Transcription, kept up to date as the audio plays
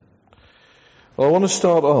I want to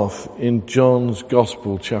start off in John's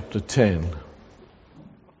Gospel, chapter 10.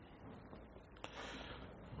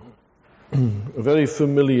 A very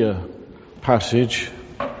familiar passage.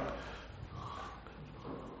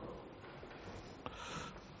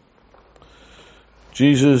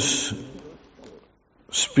 Jesus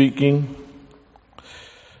speaking.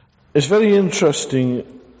 It's very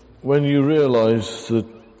interesting when you realize that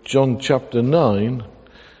John chapter 9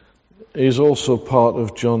 is also part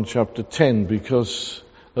of John chapter 10, because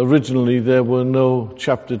originally there were no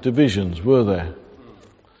chapter divisions, were there?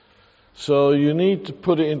 So you need to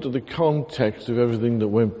put it into the context of everything that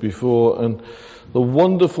went before. And the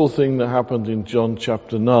wonderful thing that happened in John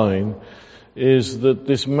chapter 9 is that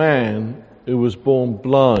this man who was born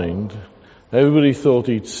blind, everybody thought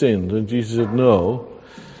he'd sinned, and Jesus said, no,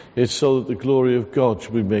 it's so that the glory of God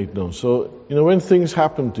should be made known. So, when things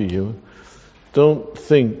happen to you, don't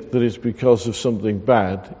think that it's because of something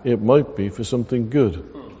bad. It might be for something good.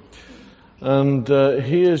 And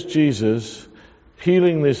here's Jesus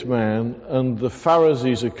healing this man, and the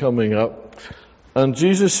Pharisees are coming up. And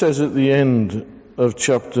Jesus says at the end of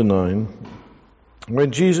chapter 9,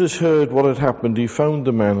 when Jesus heard what had happened, he found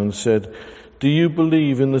the man and said, "Do you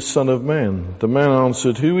believe in the Son of Man?" The man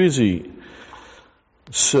answered, "Who is he,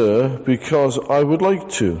 Sir, because I would like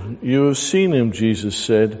to." "You have seen him," Jesus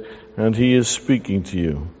said, "and he is speaking to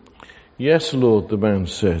you." "Yes, Lord," the man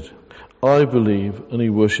said, "I believe," and he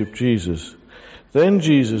worshipped Jesus. Then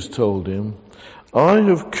Jesus told him, "I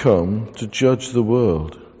have come to judge the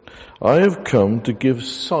world. I have come to give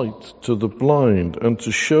sight to the blind and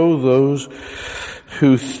to show those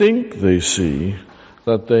who think they see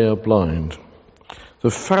that they are blind."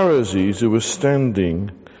 The Pharisees who were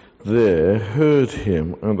standing there heard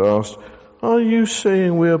him and asked, "Are you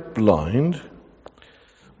saying we are blind?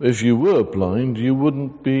 If you were blind, you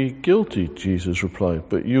wouldn't be guilty," Jesus replied.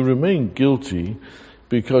 "But you remain guilty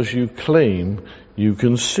because you claim you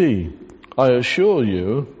can see. I assure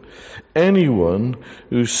you, anyone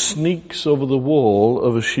who sneaks over the wall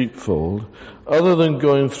of a sheepfold, other than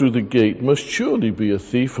going through the gate, must surely be a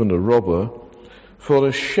thief and a robber. For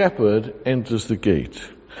a shepherd enters the gate.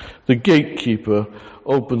 The gatekeeper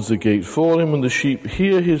opens the gate for him, and the sheep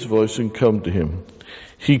hear his voice and come to him.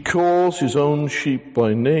 He calls his own sheep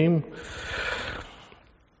by name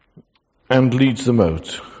and leads them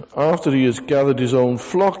out. After he has gathered his own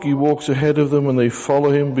flock, he walks ahead of them, and they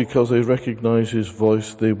follow him because they recognize his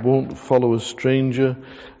voice. They won't follow a stranger,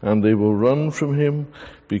 and they will run from him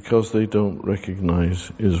because they don't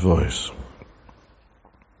recognize his voice.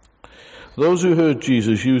 Those who heard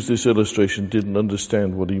Jesus use this illustration didn't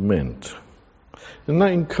understand what he meant. Isn't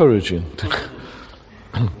that encouraging?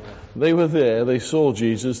 They were there, they saw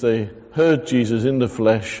Jesus, they heard Jesus in the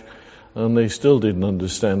flesh, and they still didn't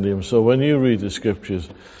understand him. So when you read the scriptures,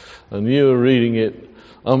 and you're reading it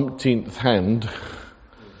umpteenth hand,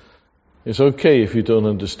 it's okay if you don't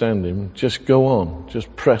understand him. Just go on,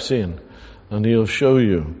 just press in, and he'll show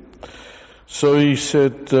you. So he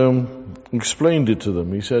said, explained it to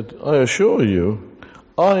them. He said, "I assure you,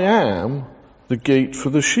 I am the gate for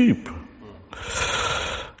the sheep."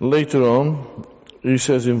 Later on, he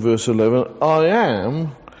says in verse 11, "I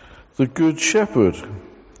am the good shepherd."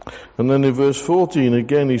 And then in verse 14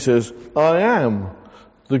 again he says, "I am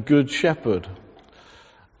the good shepherd."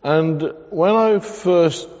 And when I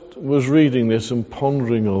first was reading this and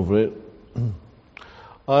pondering over it,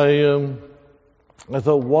 I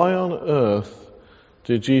thought, why on earth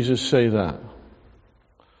did Jesus say that?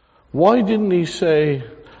 Why didn't he say,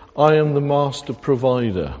 "I am the master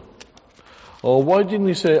provider"? Or why didn't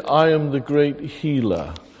he say, "I am the great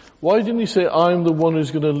healer"? Why didn't he say, "I am the one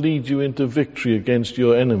who's going to lead you into victory against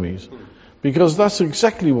your enemies"? Because that's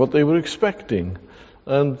exactly what they were expecting.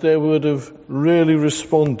 And they would have really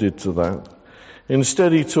responded to that.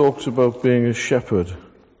 Instead, he talks about being a shepherd.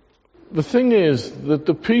 The thing is that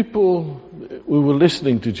the people who were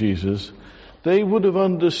listening to Jesus, they would have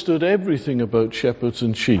understood everything about shepherds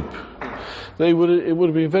and sheep. It would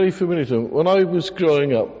have been very familiar to them. When I was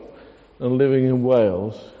growing up and living in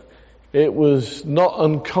Wales, it was not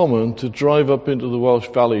uncommon to drive up into the Welsh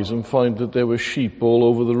valleys and find that there were sheep all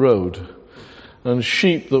over the road. And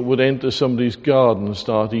sheep that would enter somebody's garden and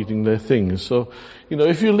start eating their things. So,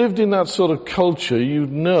 if you lived in that sort of culture,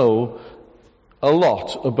 you'd know a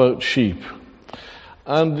lot about sheep.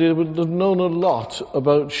 And they would have known a lot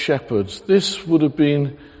about shepherds. This would have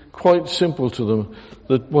been quite simple to them,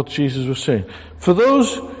 that what Jesus was saying. For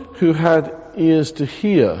those who had ears to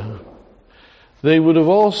hear, they would have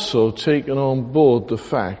also taken on board the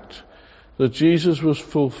fact that Jesus was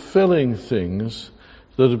fulfilling things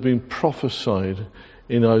that had been prophesied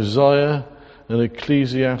in Isaiah and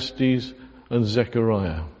Ecclesiastes and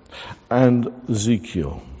Zechariah and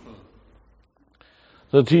Ezekiel.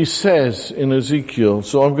 That he says in Ezekiel,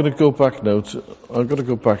 so I'm going to go back now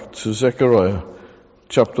to Zechariah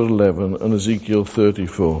chapter 11 and Ezekiel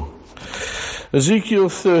 34. Ezekiel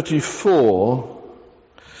 34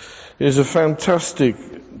 is a fantastic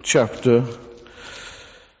chapter.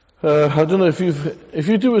 I don't know if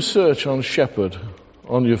you do a search on shepherd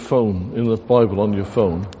on your phone, in the Bible on your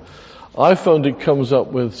phone, I found it comes up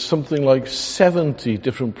with something like 70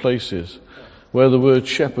 different places where the word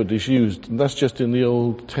shepherd is used, and that's just in the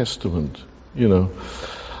Old Testament,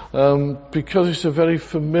 because it's a very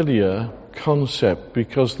familiar concept,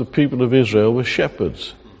 because the people of Israel were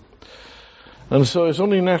shepherds. And so it's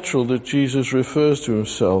only natural that Jesus refers to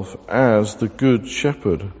himself as the Good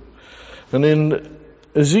Shepherd. And in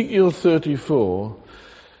Ezekiel 34,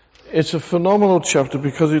 it's a phenomenal chapter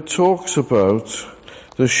because it talks about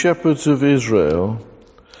the shepherds of Israel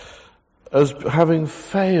as having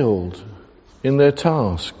failed in their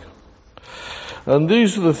task. And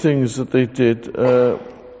these are the things that they did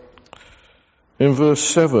in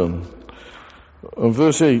verse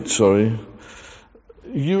 8,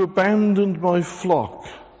 you abandoned my flock,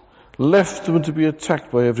 left them to be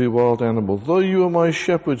attacked by every wild animal. Though you were my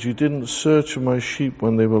shepherds, you didn't search for my sheep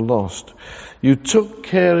when they were lost. You took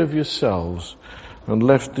care of yourselves and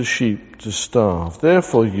left the sheep to starve.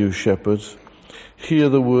 Therefore, you shepherds, hear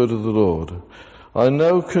the word of the Lord. I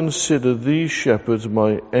now consider these shepherds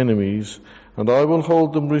my enemies, and I will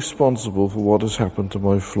hold them responsible for what has happened to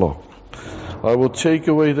my flock. I will take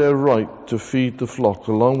away their right to feed the flock,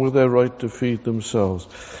 along with their right to feed themselves.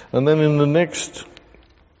 And then in the next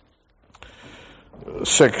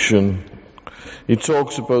section, he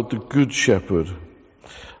talks about the Good Shepherd.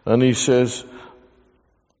 And he says,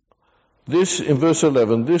 this, in verse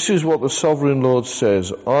 11, this is what the Sovereign Lord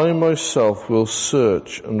says, I myself will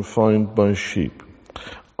search and find my sheep.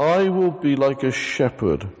 I will be like a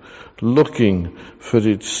shepherd looking for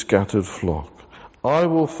its scattered flock. I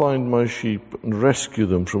will find my sheep and rescue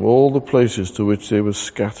them from all the places to which they were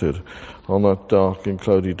scattered on that dark and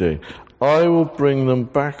cloudy day. I will bring them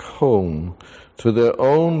back home to their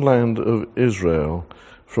own land of Israel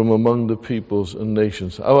from among the peoples and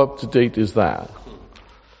nations. How up to date is that?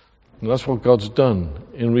 And that's what God's done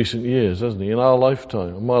in recent years, hasn't he? In our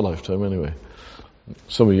lifetime, in my lifetime anyway.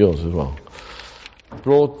 Some of yours as well.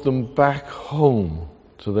 Brought them back home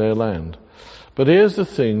to their land. But here's the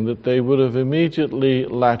thing that they would have immediately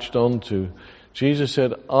latched onto. Jesus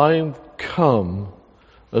said, I'm come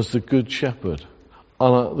as the Good Shepherd.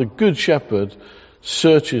 And the Good Shepherd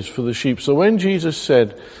searches for the sheep. So when Jesus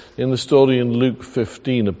said in the story in Luke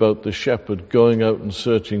 15 about the shepherd going out and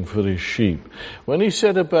searching for his sheep, when he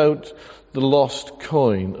said about the lost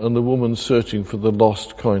coin and the woman searching for the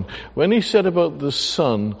lost coin, when he said about the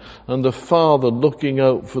son and the father looking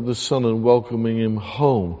out for the son and welcoming him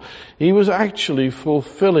home, he was actually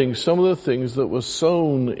fulfilling some of the things that were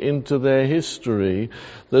sown into their history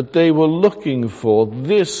that they were looking for.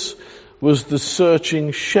 This was the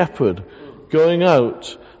searching shepherd going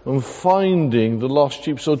out and finding the lost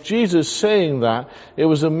sheep. So Jesus saying that, it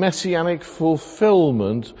was a messianic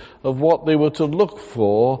fulfillment of what they were to look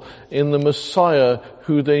for in the Messiah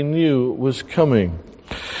who they knew was coming.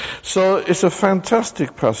 So it's a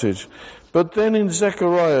fantastic passage. But then in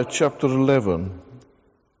Zechariah chapter 11,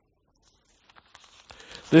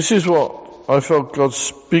 this is what I felt God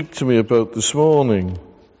speak to me about this morning.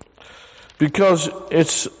 Because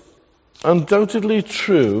it's undoubtedly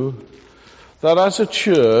true that as a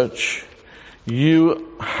church,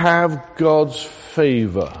 you have God's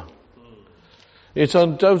favor. It's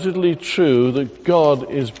undoubtedly true that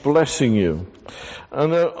God is blessing you.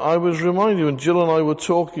 And I was reminded when Jill and I were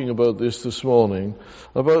talking about this morning,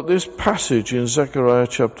 about this passage in Zechariah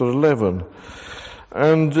chapter 11.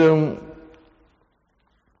 And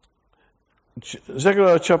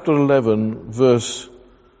Zechariah chapter 11, verse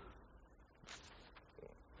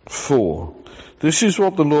 4. This is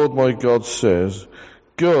what the Lord my God says.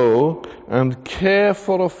 Go and care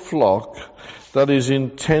for a flock that is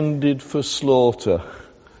intended for slaughter.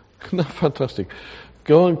 Isn't that fantastic?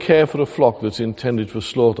 Go and care for a flock that's intended for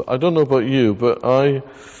slaughter. I don't know about you, but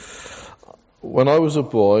when I was a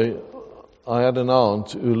boy, I had an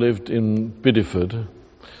aunt who lived in Bideford,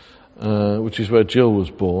 which is where Jill was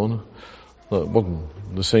born. Well, it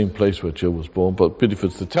wasn't the same place where Jill was born, but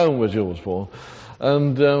Bideford's the town where Jill was born.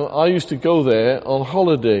 And I used to go there on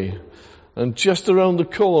holiday. And just around the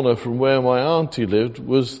corner from where my auntie lived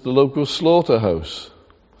was the local slaughterhouse.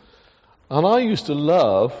 And I used to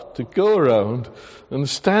love to go around and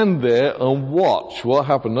stand there and watch what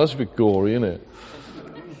happened. That's a bit gory, isn't it?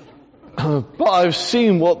 but I've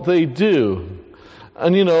seen what they do.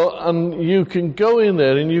 And and you can go in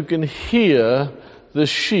there and you can hear the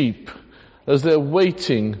sheep as they're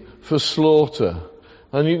waiting for slaughter.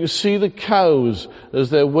 And you can see the cows as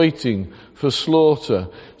they're waiting for slaughter.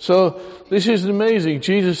 So this is amazing.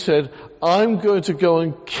 Jesus said, I'm going to go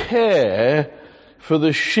and care for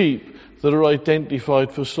the sheep that are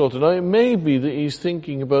identified for slaughter. Now it may be that he's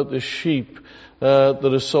thinking about the sheep that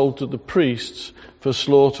are sold to the priests for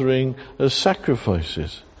slaughtering as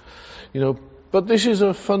sacrifices. But this is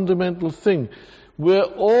a fundamental thing. We're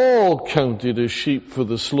all counted as sheep for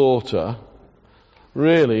the slaughter,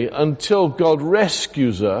 really, until God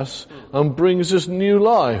rescues us and brings us new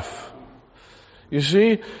life. You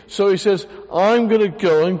see? So he says, I'm going to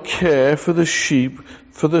go and care for the sheep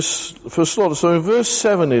for slaughter. So in verse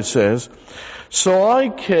 7 it says, so I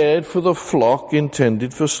cared for the flock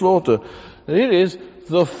intended for slaughter. And it is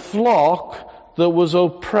the flock that was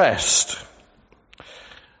oppressed.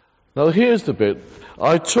 Now here's the bit.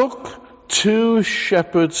 I took 2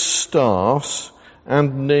 shepherds' staffs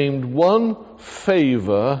and named one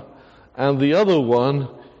Favor and the other one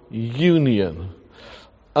Union.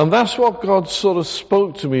 And that's what God sort of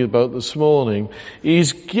spoke to me about this morning.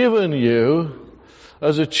 He's given you,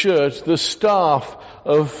 as a church, the staff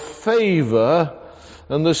of favor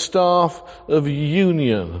and the staff of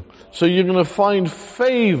union. So you're going to find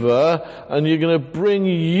favor and you're going to bring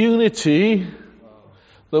unity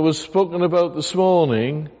that was spoken about this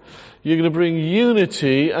morning. You're going to bring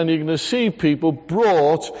unity and you're going to see people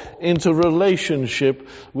brought into relationship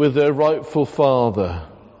with their rightful Father.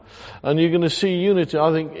 And you're going to see unity,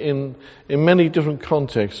 I think, in many different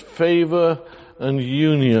contexts. Favor and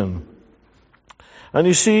union. And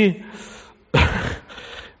you see,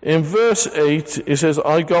 in verse 8, it says,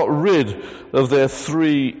 I got rid of their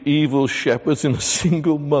 3 evil shepherds in a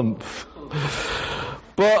single month.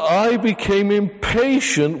 But I became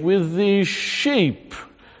impatient with these sheep,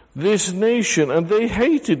 this nation, and they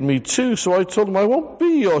hated me too. So I told them, I won't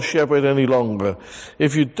be your shepherd any longer.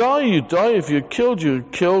 If you die, you die. If you're killed, you're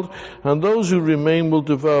killed. And those who remain will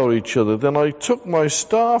devour each other. Then I took my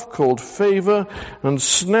staff called Favor and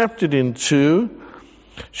snapped it in 2,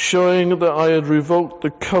 showing that I had revoked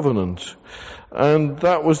the covenant. And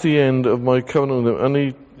that was the end of my covenant with them.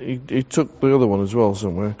 And he took the other one as well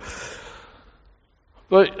somewhere.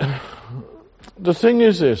 But the thing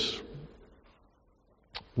is this.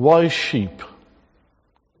 Why sheep?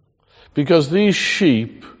 Because these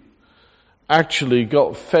sheep actually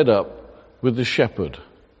got fed up with the shepherd.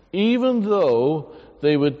 Even though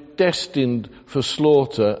they were destined for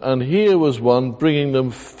slaughter, and here was one bringing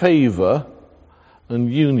them favor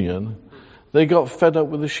and union, they got fed up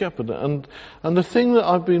with the shepherd. And the thing that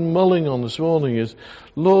I've been mulling on this morning is,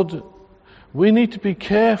 Lord, we need to be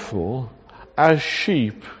careful as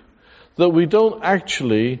sheep that we don't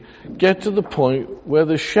actually get to the point where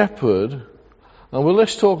the shepherd, and well,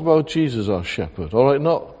 let's talk about Jesus, our shepherd, all right,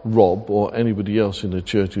 not Rob or anybody else in the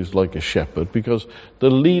church who's like a shepherd, because the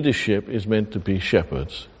leadership is meant to be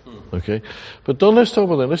shepherds, okay? But let's talk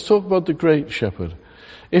about that. Let's talk about the great shepherd.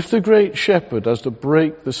 If the great shepherd has to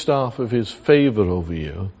break the staff of his favor over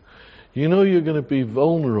you, you know you're going to be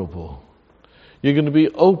vulnerable. You're going to be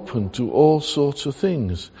open to all sorts of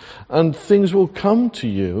things. And things will come to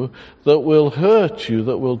you that will hurt you,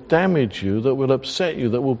 that will damage you, that will upset you,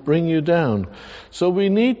 that will bring you down. So we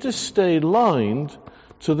need to stay lined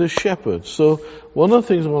to the shepherd. So one of the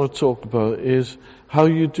things I want to talk about is how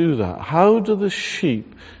you do that. How do the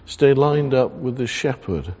sheep stay lined up with the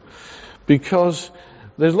shepherd? Because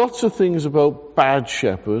there's lots of things about bad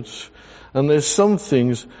shepherds, and there's some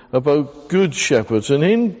things about good shepherds. And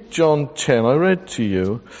in John 10, I read to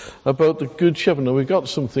you about the good shepherd. Now, we've got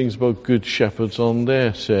some things about good shepherds on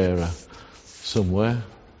there, Sarah, somewhere.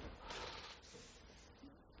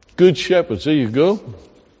 Good shepherds, there you go.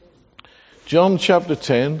 John chapter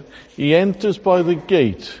 10, he enters by the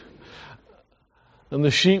gate. And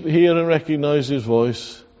the sheep hear and recognize his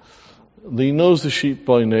voice. He knows the sheep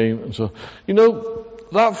by name. And so,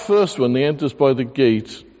 that first one, he enters by the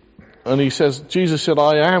gate. And he says, Jesus said,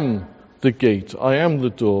 I am the gate. I am the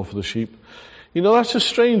door for the sheep. That's a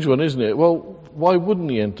strange one, isn't it? Well, why wouldn't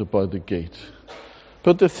he enter by the gate?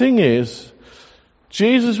 But the thing is,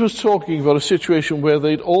 Jesus was talking about a situation where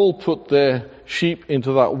they'd all put their sheep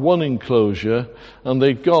into that one enclosure and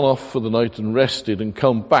they'd gone off for the night and rested and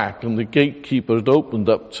come back, and the gatekeeper had opened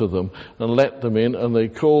up to them and let them in, and they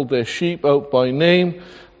called their sheep out by name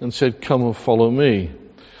and said, come and follow me.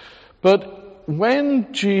 But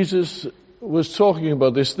when Jesus was talking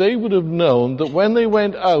about this, they would have known that when they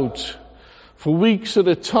went out for weeks at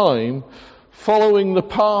a time, following the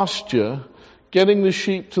pasture, getting the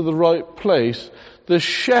sheep to the right place, the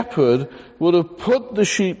shepherd would have put the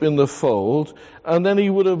sheep in the fold, and then he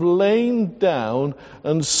would have lain down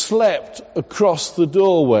and slept across the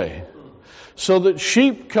doorway, so that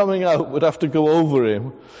sheep coming out would have to go over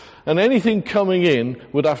him, and anything coming in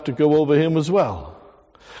would have to go over him as well.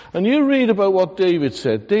 And you read about what David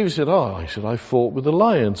said. David said, I fought with the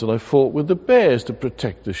lions and I fought with the bears to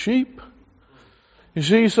protect the sheep. You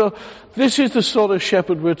see, so this is the sort of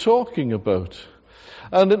shepherd we're talking about.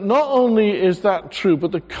 And not only is that true,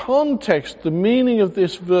 but the context, the meaning of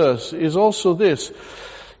this verse is also this.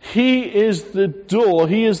 He is the door,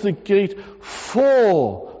 he is the gate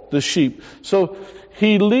for the sheep. So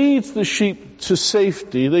he leads the sheep to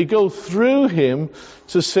safety. They go through him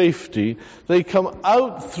to safety. They come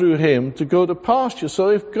out through him to go to pasture. So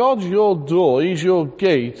if God's your door, he's your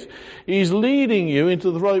gate, he's leading you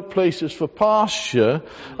into the right places for pasture,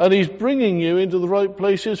 and he's bringing you into the right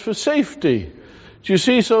places for safety. Do you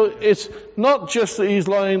see? So it's not just that he's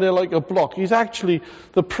lying there like a block. He's actually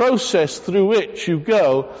the process through which you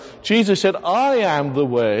go. Jesus said, I am the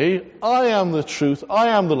way, I am the truth, I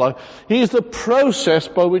am the life. He's the process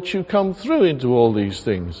by which you come through into all these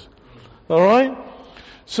things. Alright?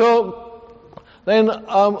 So, then,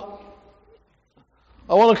 I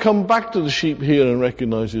want to come back to the sheep here and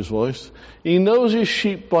recognize his voice. He knows his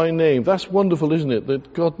sheep by name. That's wonderful, isn't it?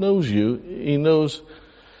 That God knows you. He knows.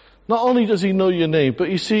 Not only does he know your name, but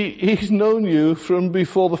you see, he's known you from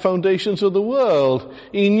before the foundations of the world.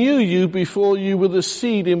 He knew you before you were the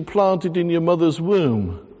seed implanted in your mother's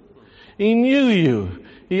womb. He knew you.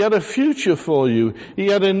 He had a future for you. He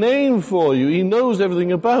had a name for you. He knows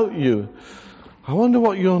everything about you. I wonder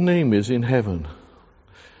what your name is in heaven.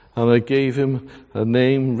 And I gave him a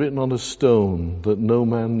name written on a stone that no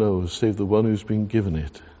man knows save the one who's been given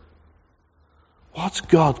it. What's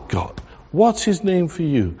God got? What's his name for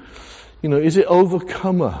you? You know, is it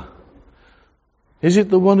overcomer? Is it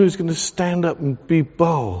the one who's going to stand up and be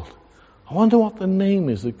bold? I wonder what the name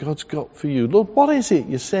is that God's got for you. Lord, what is it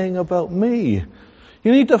you're saying about me?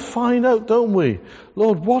 You need to find out, don't we?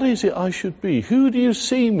 Lord, what is it I should be? Who do you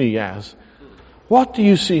see me as? What do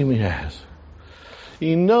you see me as?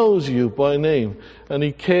 He knows you by name, and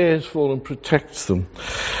he cares for and protects them.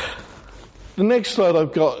 The next slide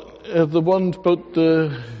I've got, the one about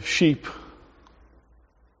the sheep.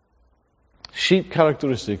 Sheep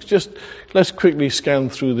characteristics. Just let's quickly scan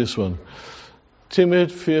through this one.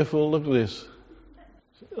 Timid, fearful, look at this.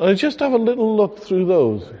 Just have a little look through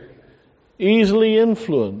those. Easily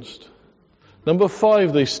influenced. Number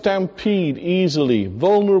 5, they stampede easily.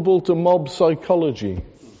 Vulnerable to mob psychology.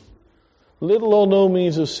 Little or no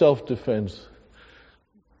means of self-defense.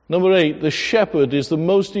 Number 8, the shepherd is the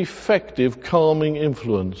most effective calming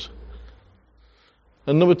influence.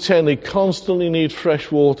 And number 10, they constantly need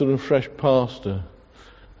fresh water and fresh pasture.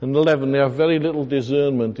 And 11, they have very little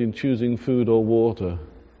discernment in choosing food or water.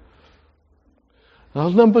 Now,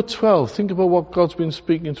 number 12, think about what God's been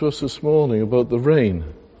speaking to us this morning about the rain.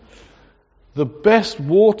 The best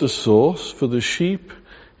water source for the sheep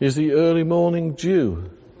is the early morning dew,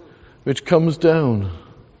 which comes down.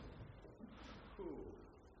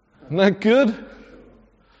 Isn't that good?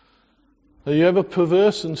 Are you ever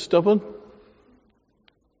perverse and stubborn?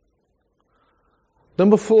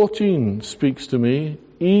 Number 14 speaks to me,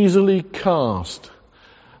 easily cast.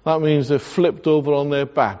 That means they're flipped over on their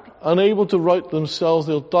back. Unable to right themselves,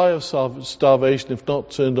 they'll die of starvation if not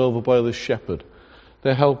turned over by the shepherd.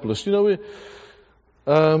 They're helpless. You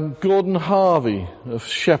know, Gordon Harvey, a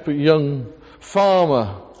shepherd, young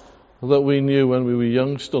farmer that we knew when we were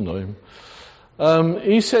young, still know him.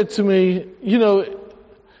 He said to me, you know,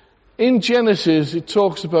 in Genesis it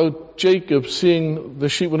talks about Jacob seeing the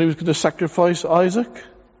sheep when he was going to sacrifice Isaac.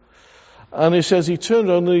 And it says he turned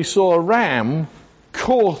around and he saw a ram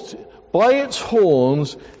caught by its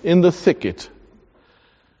horns in the thicket.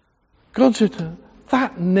 God said,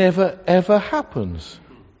 that never ever happens.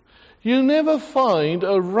 You never find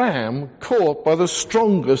a ram caught by the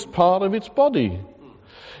strongest part of its body.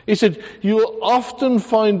 He said, you will often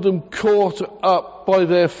find them caught up by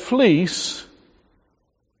their fleece,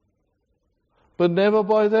 but never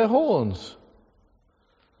by their horns.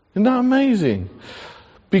 Isn't that amazing?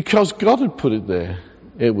 Because God had put it there,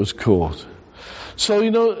 it was caught. So, you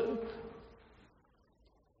know,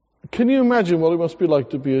 can you imagine what it must be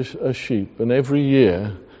like to be a sheep, and every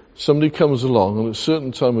year somebody comes along, and at a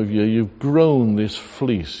certain time of year you've grown this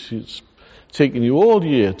fleece. It's taken you all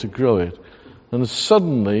year to grow it. And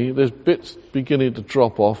suddenly there's bits beginning to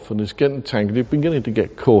drop off and it's getting tangled. You're beginning to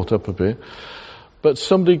get caught up a bit. But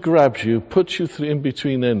somebody grabs you, puts you in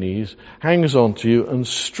between their knees, hangs onto you and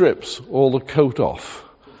strips all the coat off.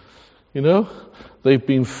 You know? They've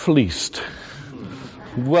been fleeced.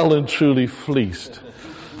 Well and truly fleeced.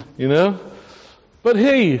 You know? But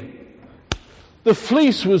hey, the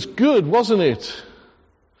fleece was good, wasn't it?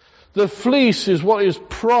 The fleece is what is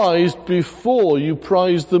prized before you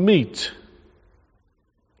prize the meat.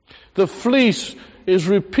 The fleece is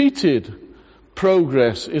repeated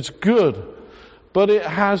progress. It's good. But it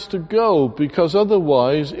has to go, because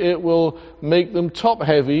otherwise it will make them top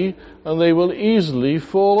heavy and they will easily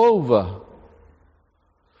fall over.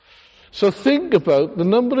 So think about the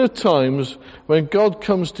number of times when God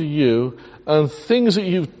comes to you and things that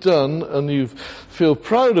you've done and you feel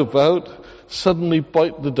proud about suddenly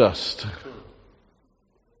bite the dust.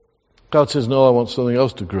 God says, no, I want something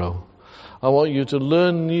else to grow. I want you to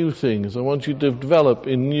learn new things. I want you to develop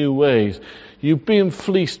in new ways. You're being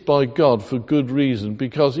fleeced by God for good reason,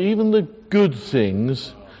 because even the good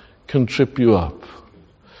things can trip you up.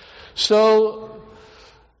 So,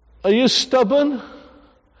 are you stubborn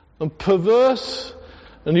and perverse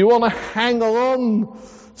and you want to hang on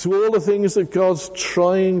to all the things that God's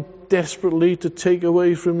trying desperately to take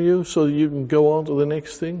away from you so that you can go on to the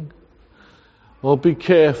next thing? Well, be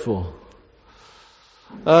careful.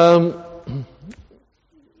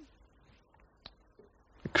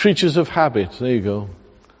 Creatures of habit, there you go.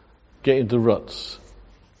 Get into ruts.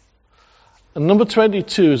 And number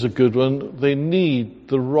 22 is a good one. They need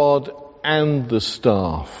the rod and the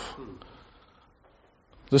staff.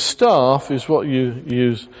 The staff is what you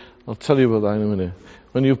use. I'll tell you about that in a minute.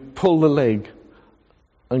 When you pull the leg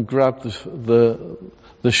and grab the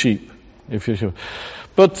sheep, if you're sure.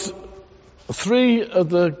 But three of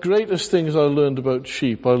the greatest things I learned about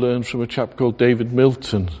sheep, I learned from a chap called David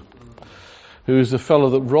Milton, who is the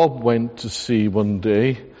fellow that Rob went to see one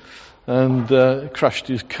day and crashed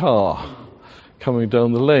his car coming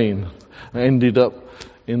down the lane and ended up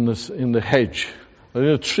in the hedge. In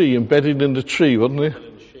a tree, embedded in the tree, wasn't it?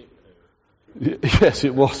 Yes,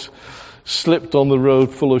 it was. Slipped on the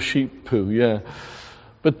road full of sheep poo, yeah.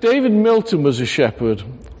 But David Milton was a shepherd,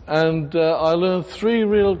 and I learned three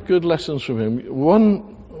real good lessons from him.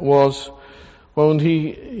 One was when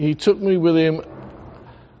he took me with him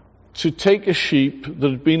to take a sheep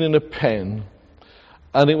that had been in a pen,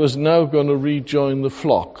 and it was now going to rejoin the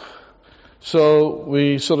flock. So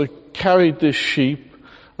we sort of carried this sheep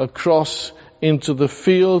across into the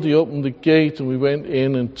field. He opened the gate and we went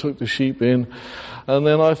in and took the sheep in. And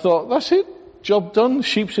then I thought, that's it, job done.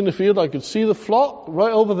 Sheep's in the field. I could see the flock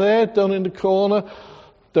right over there, down in the corner,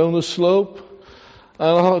 down the slope. And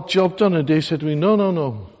I thought, job done. And they said to me,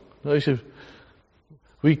 no. They said,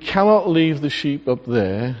 we cannot leave the sheep up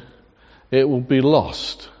there. It will be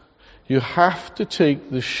lost. You have to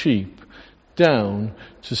take the sheep down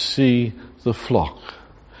to see the flock.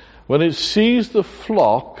 When it sees the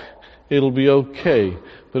flock, it'll be okay.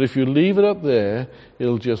 But if you leave it up there,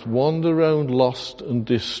 it'll just wander around lost and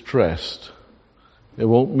distressed. It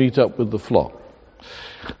won't meet up with the flock.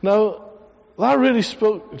 Now, that really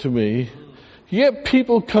spoke to me. Yet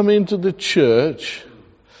people come into the church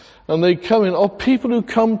and they come in, or people who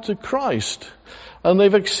come to Christ and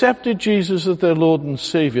they've accepted Jesus as their Lord and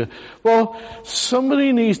Savior. Well,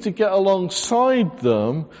 somebody needs to get alongside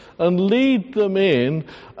them and lead them in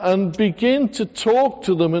and begin to talk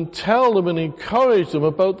to them and tell them and encourage them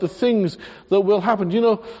about the things that will happen. You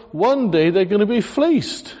know, one day they're going to be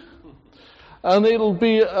fleeced. And it'll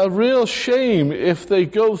be a real shame if they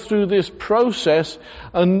go through this process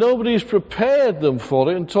and nobody's prepared them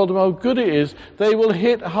for it and told them how good it is. They will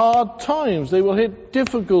hit hard times. They will hit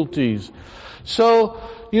difficulties. So,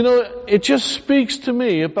 you know, it just speaks to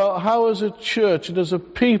me about how as a church and as a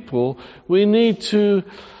people we need to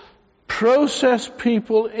process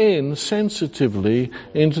people in sensitively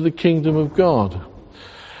into the kingdom of God.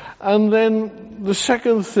 And then the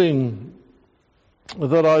second thing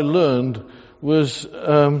that I learned was,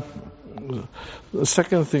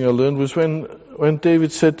 when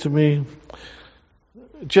David said to me,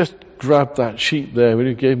 just grab that sheep there, when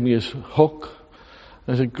he gave me his hook.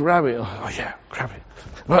 I said, grab it. Oh yeah, grab it.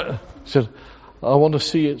 Right. He said, I want to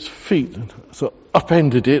see its feet. So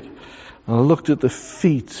upended it, and I looked at the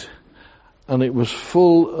feet, and it was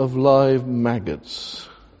full of live maggots,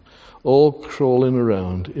 all crawling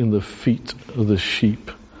around in the feet of the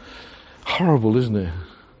sheep. Horrible, isn't it?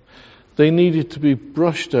 They needed to be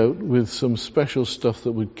brushed out with some special stuff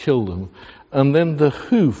that would kill them. And then the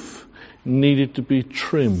hoof needed to be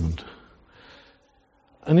trimmed.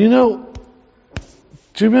 And you know,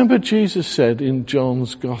 do you remember Jesus said in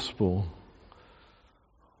John's Gospel,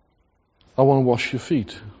 I want to wash your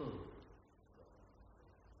feet?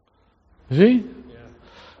 Is he? Yeah.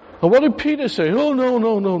 And what did Peter say? Oh,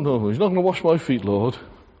 no. He's not going to wash my feet, Lord.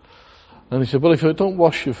 And he said, well, if I don't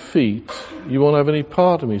wash your feet, you won't have any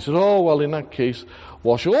part of me. He said, oh, well, in that case,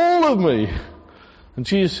 wash all of me. And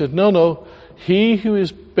Jesus said, no, he who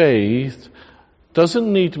is bathed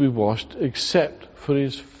doesn't need to be washed except for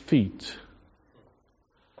his feet.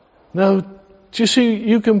 Now, do you see,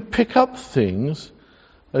 you can pick up things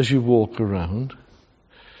as you walk around.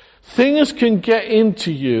 Things can get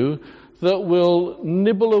into you that will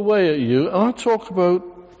nibble away at you. And I talk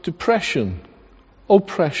about depression,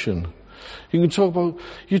 oppression. You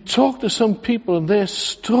talk to some people and their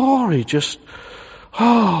story just,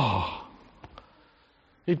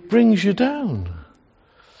 it brings you down.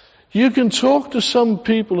 You can talk to some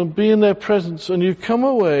people and be in their presence and you come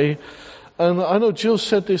away, and I know Jill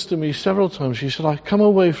said this to me several times. She said, I come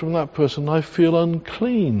away from that person and I feel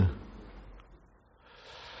unclean.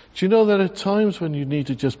 Do you know there are times when you need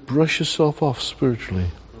to just brush yourself off spiritually?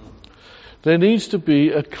 There needs to be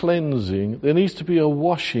a cleansing. There needs to be a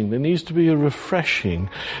washing. There needs to be a refreshing.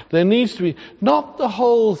 There needs to be, not the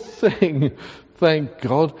whole thing, thank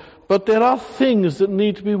God, but there are things that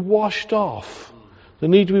need to be washed off. They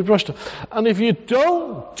need to be brushed off. And if you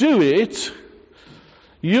don't do it,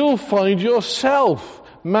 you'll find yourself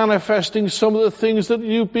manifesting some of the things that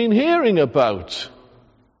you've been hearing about.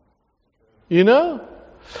 You know?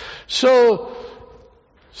 So,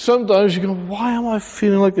 sometimes you go, why am I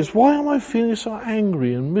feeling like this? Why am I feeling so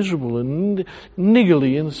angry and miserable and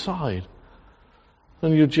niggly inside?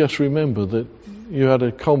 And you just remember that you had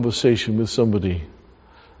a conversation with somebody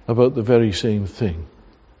about the very same thing.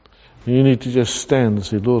 And you need to just stand and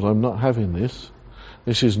say, Lord, I'm not having this.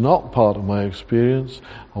 This is not part of my experience.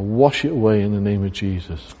 I'll wash it away in the name of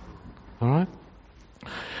Jesus. Alright?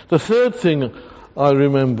 The third thing I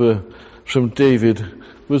remember from David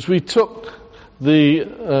was we took the, I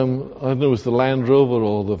don't know, it was the Land Rover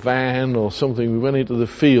or the van or something. We went into the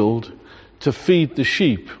field to feed the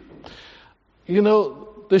sheep. You know,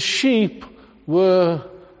 the sheep were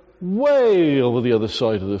way over the other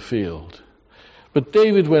side of the field. But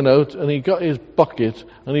David went out and he got his bucket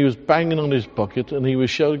and he was banging on his bucket and he was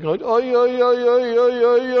shouting like, oi, oi, oi, oi, oi,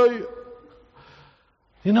 oi, oi.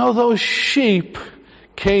 You know, those sheep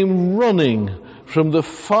came running from the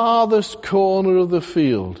farthest corner of the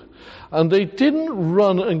field. And they didn't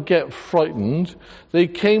run and get frightened. They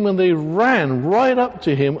came and they ran right up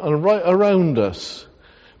to him and right around us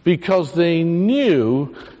because they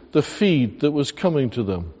knew the feed that was coming to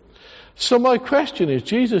them. So my question is,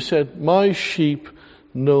 Jesus said, my sheep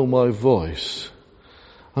know my voice.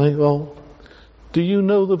 I think, well, do you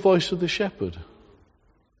know the voice of the shepherd?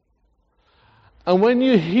 And when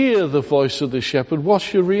you hear the voice of the shepherd,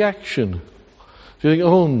 what's your reaction? Do you think,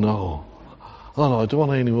 oh no, I don't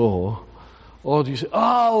want any more? Or do you say,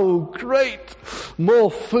 oh great,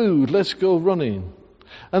 more food, let's go running?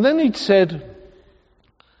 And then he said,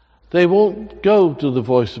 they won't go to the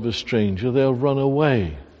voice of a stranger, they'll run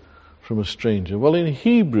away from a stranger. Well, in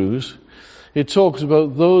Hebrews, it talks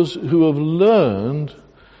about those who have learned,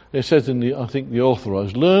 it says in the, I think the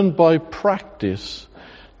Authorized, learned by practice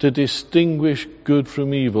to distinguish good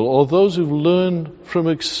from evil, or those who've learned from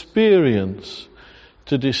experience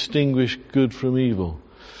to distinguish good from evil.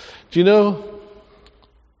 Do you know,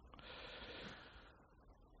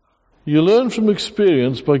 you learn from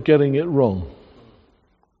experience by getting it wrong.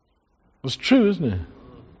 It's true, isn't it?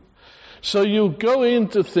 So you'll go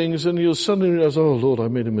into things and you'll suddenly realize, oh Lord, I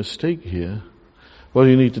made a mistake here. Well,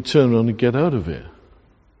 you need to turn around and get out of it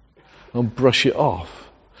and brush it off.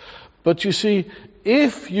 But you see,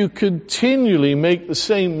 if you continually make the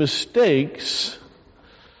same mistakes,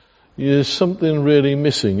 there's something really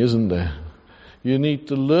missing, isn't there? You need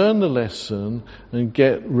to learn the lesson and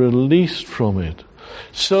get released from it.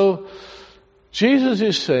 So, Jesus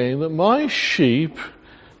is saying that my sheep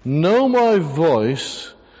know my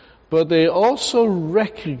voice, but they also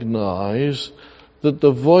recognize that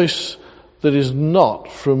the voice that is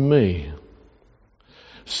not from me.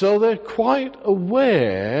 So they're quite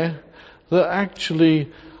aware that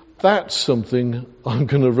actually that's something I'm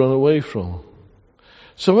going to run away from.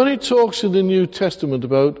 So when he talks in the New Testament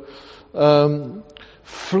about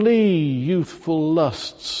flee youthful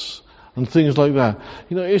lusts and things like that,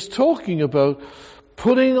 you know, it's talking about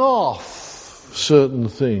putting off certain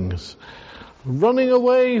things, running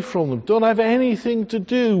away from them, don't have anything to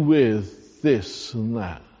do with this and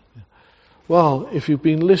that. Well, if you've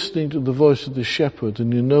been listening to the voice of the shepherd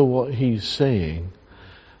and you know what he's saying,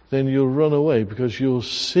 then you'll run away because you'll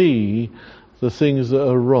see the things that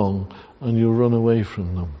are wrong and you'll run away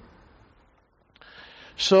from them.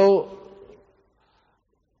 So,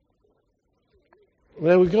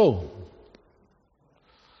 there we go.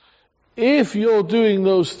 If you're doing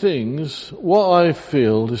those things, what I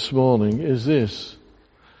feel this morning is this: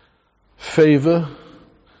 favor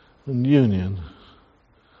and union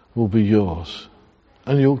will be yours.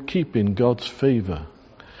 And you'll keep in God's favor.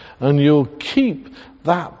 And you'll keep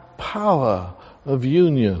that power of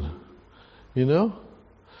union, you know?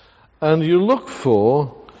 And you look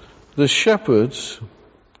for the shepherds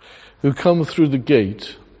who come through the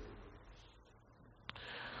gate.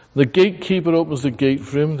 The gatekeeper opens the gate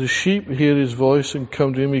for him. The sheep hear his voice and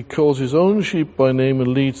come to him. He calls his own sheep by name and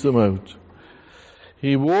leads them out.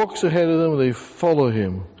 He walks ahead of them. They follow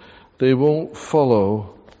him. They won't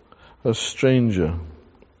follow a stranger.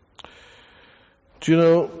 Do you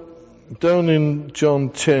know, down in John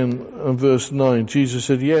 10 and verse 9, Jesus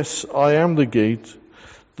said, "Yes, I am the gate.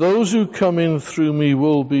 Those who come in through me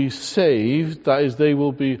will be saved." That is, they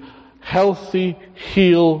will be healthy,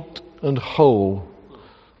 healed, and whole.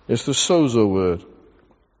 It's the sozo word.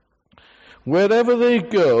 "Wherever they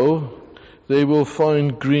go, they will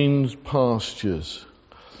find green pastures."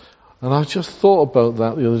 And I just thought about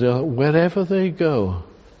that the other day. Wherever they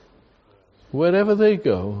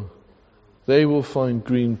go, they will find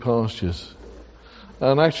green pastures.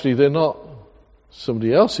 And actually, they're not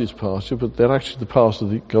somebody else's pasture, but they're actually the pasture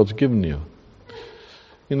that God's given you.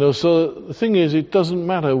 You know, so the thing is, it doesn't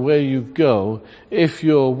matter where you go. If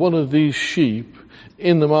you're one of these sheep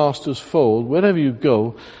in the Master's fold, wherever you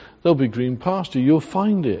go, there'll be green pasture. You'll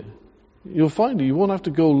find it. You'll find it. You won't have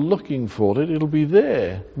to go looking for it. It'll be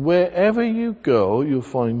there. Wherever you go, you'll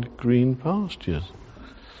find green pastures.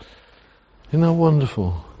 Isn't that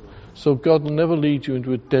wonderful? So God will never lead you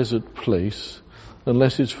into a desert place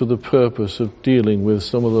unless it's for the purpose of dealing with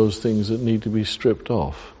some of those things that need to be stripped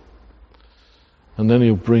off. And then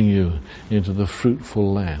he'll bring you into the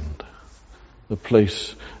fruitful land, the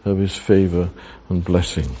place of his favor and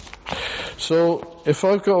blessing. So if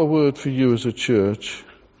I've got a word for you as a church,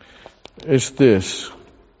 it's this: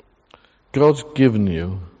 God's given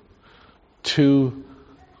you two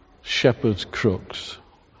shepherd's crooks,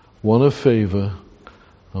 one of favor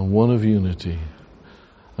and one of unity.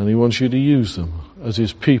 And he wants you to use them as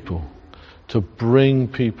his people to bring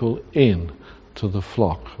people in to the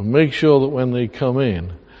flock. And make sure that when they come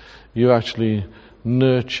in, you actually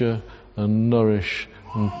nurture and nourish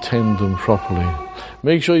and tend them properly.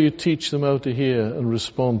 Make sure you teach them how to hear and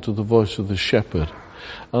respond to the voice of the shepherd.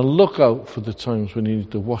 And look out for the times when you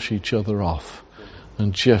need to wash each other off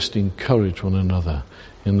and just encourage one another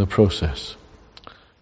in the process.